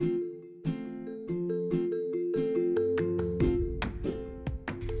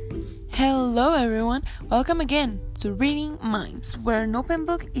Hello everyone, welcome again to Reading Minds, where an open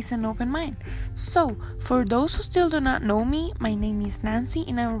book is an open mind. So, for those who still do not know me, my name is Nancy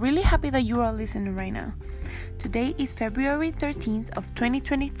and I'm really happy that you are listening right now. Today is February 13th of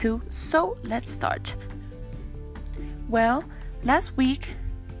 2022, so let's start. Well, last week,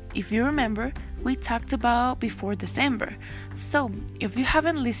 if you remember, we talked about Before December. So, if you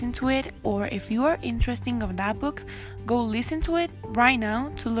haven't listened to it or if you are interested in that book, go listen to it right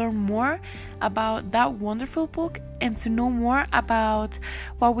now to learn more about that wonderful book and to know more about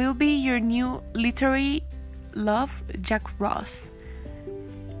what will be your new literary love, Jack Ross.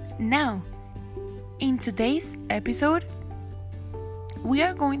 Now, in today's episode, we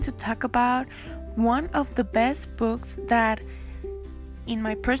are going to talk about one of the best books that, in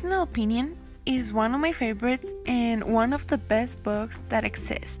my personal opinion, is one of my favorites and one of the best books that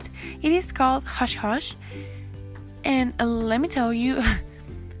exist. It is called Hush Hush, and let me tell you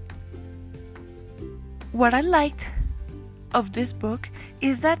what I liked of this book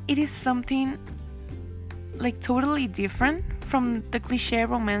is that it is something like totally different from the cliche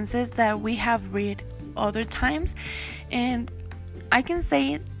romances that we have read other times, and I can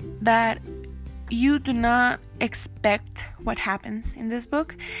say that you do not expect what happens in this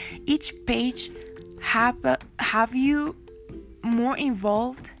book. Each page have you more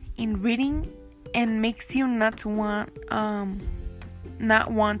involved in reading and makes you not want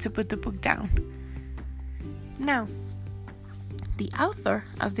to put the book down. Now, the author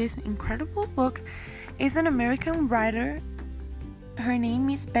of this incredible book is an American writer. Her name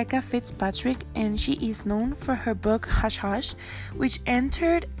is Becca Fitzpatrick, and she is known for her book Hush Hush, which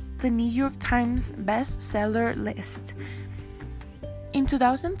entered the New York Times bestseller list. In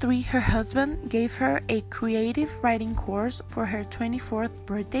 2003, her husband gave her a creative writing course for her 24th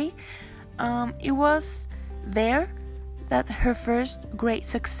birthday. It was there that her first great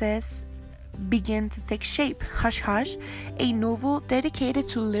success began to take shape. Hush Hush, a novel dedicated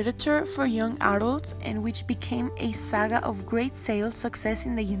to literature for young adults and which became a saga of great sales success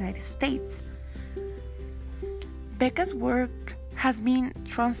in the United States. Becca's work has been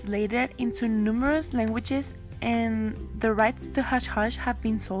translated into numerous languages, and the rights to Hush Hush have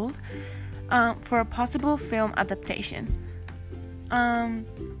been sold for a possible film adaptation.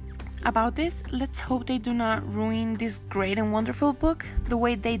 About this, let's hope they do not ruin this great and wonderful book the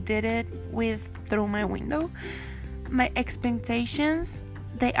way they did it with Through My Window. My expectations,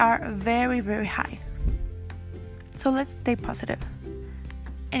 they are very, very high. So let's stay positive.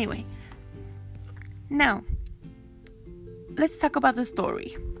 Anyway, now, let's talk about the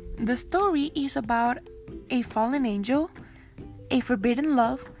story. The story is about a fallen angel, a forbidden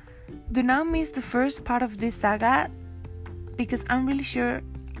love. Do not miss the first part of this saga because I'm really sure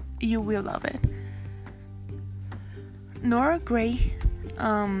you will love it. Nora Gray,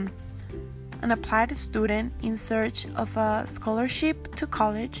 an applied student in search of a scholarship to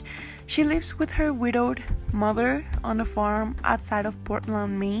college, she lives with her widowed mother on a farm outside of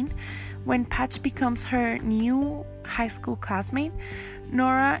Portland, Maine. When Patch becomes her new high school classmate,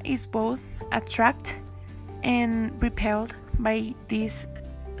 Nora is both attracted and repelled by this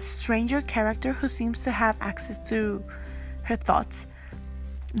stranger character who seems to have access to her thoughts.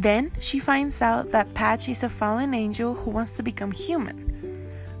 Then she finds out that Patch is a fallen angel who wants to become human.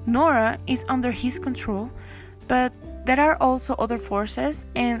 Nora is under his control, but there are also other forces,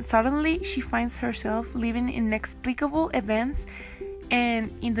 and suddenly she finds herself living in inexplicable events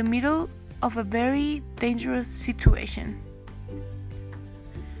and in the middle of a very dangerous situation.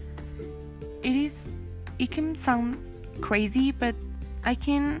 It can sound crazy, but I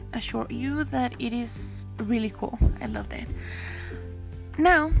can assure you that it is really cool. I loved it.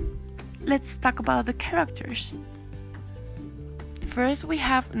 Now, let's talk about the characters. First, we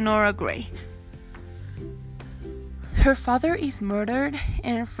have Nora Gray. Her father is murdered,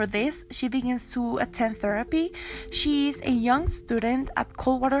 and for this, she begins to attend therapy. She is a young student at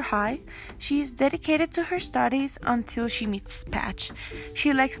Coldwater High. She is dedicated to her studies until she meets Patch.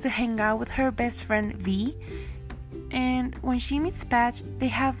 She likes to hang out with her best friend V, and when she meets Patch, they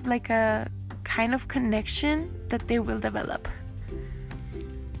have like a kind of connection that they will develop.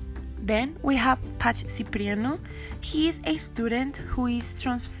 Then we have Patch Cipriano. He is a student who is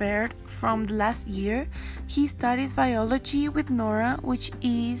transferred from the last year. He studies biology with Nora, which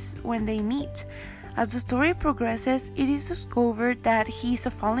is when they meet. As the story progresses, it is discovered that he is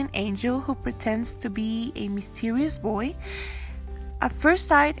a fallen angel who pretends to be a mysterious boy. At first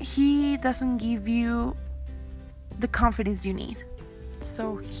sight, he doesn't give you the confidence you need,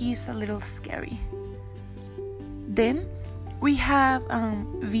 so he's a little scary. Then we have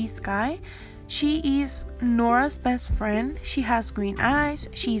V Sky. She is Nora's best friend. She has green eyes.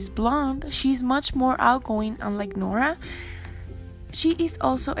 She's blonde. She's much more outgoing, unlike Nora. She is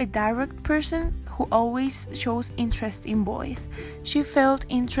also a direct person who always shows interest in boys. She felt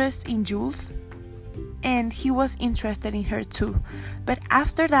interest in Jules, and he was interested in her too. But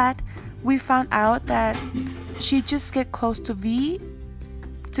after that, we found out that she just get close to V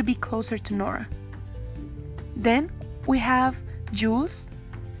to be closer to Nora. Then we have Jules.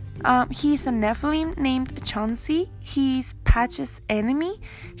 He is a Nephilim named Chauncey. He's Patch's enemy.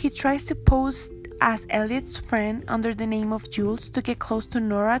 He tries to pose as Elliot's friend under the name of Jules to get close to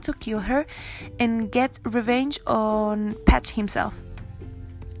Nora to kill her and get revenge on Patch himself.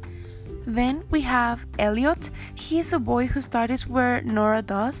 Then we have Elliot. He is a boy who studies where Nora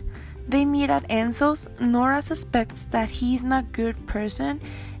does. They meet at Enzo's. Nora suspects that he is not a good person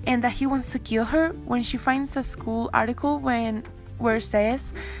and that he wants to kill her when she finds a school article where it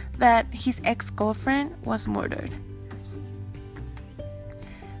says that his ex-girlfriend was murdered.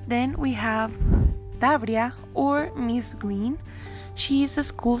 Then we have Davria, or Miss Green. She is the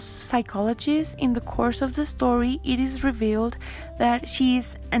school's psychologist. In the course of the story, it is revealed that she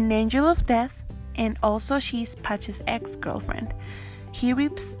is an angel of death, and also she is Patch's ex-girlfriend. He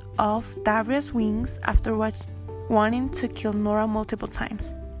rips off Davria's wings after wanting to kill Nora multiple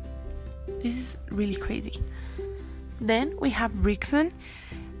times. This is really crazy. Then we have Rickson.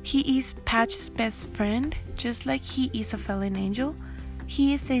 He is Patch's best friend, just like he is a fallen angel.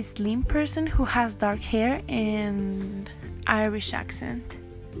 He is a slim person who has dark hair and Irish accent.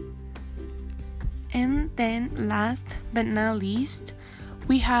 And then last but not least,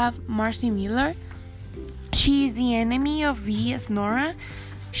 we have Marcy Miller. She is the enemy of V as Nora.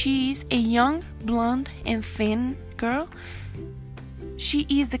 She is a young, blonde, and thin girl. She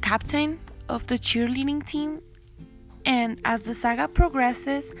is the captain of the cheerleading team, and as the saga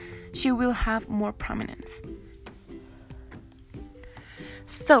progresses, she will have more prominence.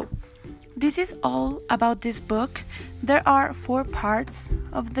 So, this is all about this book. There are 4 parts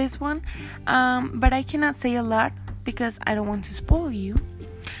of this one, but I cannot say a lot because I don't want to spoil you.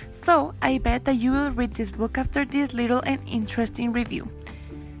 So, I bet that you will read this book after this little and interesting review.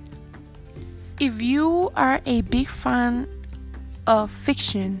 If you are a big fan of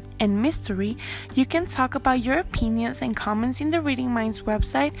fiction and mystery, you can talk about your opinions and comments in the Reading Minds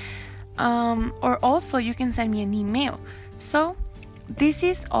website, or also you can send me an email. So, this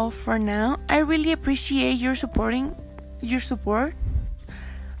is all for now. I really appreciate your support.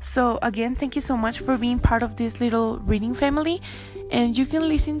 So again, thank you so much for being part of this little reading family. And you can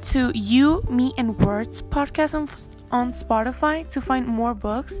listen to You, Me, and Words podcast on Spotify to find more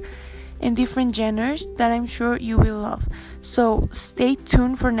books and different genres that I'm sure you will love. So stay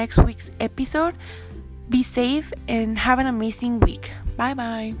tuned for next week's episode. Be safe and have an amazing week. Bye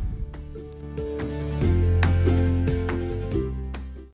bye.